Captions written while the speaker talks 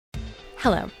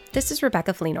Hello, this is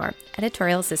Rebecca Fleenor,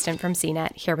 editorial assistant from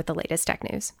CNET, here with the latest tech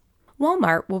news.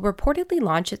 Walmart will reportedly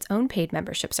launch its own paid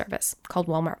membership service, called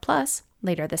Walmart Plus,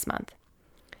 later this month.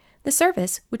 The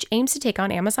service, which aims to take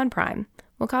on Amazon Prime,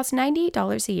 will cost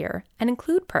 $98 a year and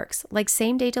include perks like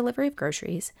same-day delivery of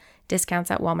groceries, discounts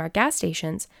at Walmart gas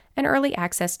stations, and early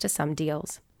access to some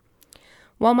deals.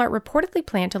 Walmart reportedly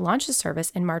planned to launch the service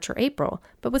in March or April,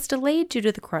 but was delayed due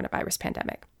to the coronavirus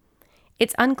pandemic.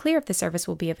 It's unclear if the service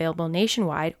will be available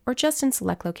nationwide or just in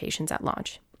select locations at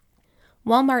launch.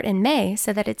 Walmart in May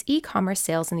said that its e-commerce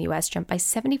sales in the U.S. jumped by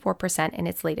 74% in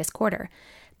its latest quarter,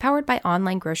 powered by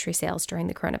online grocery sales during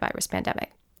the coronavirus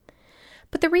pandemic.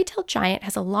 But the retail giant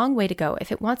has a long way to go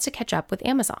if it wants to catch up with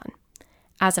Amazon.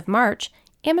 As of March,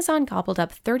 Amazon gobbled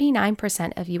up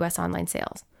 39% of U.S. online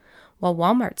sales, while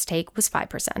Walmart's take was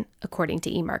 5%, according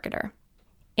to eMarketer.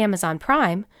 Amazon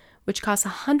Prime, which costs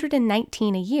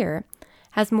 $119 a year,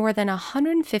 has more than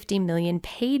 150 million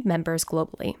paid members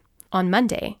globally. On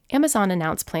Monday, Amazon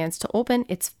announced plans to open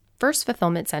its first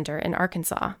fulfillment center in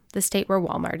Arkansas, the state where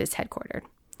Walmart is headquartered.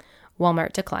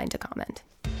 Walmart declined to comment.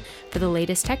 For the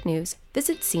latest tech news,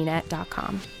 visit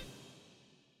cnet.com.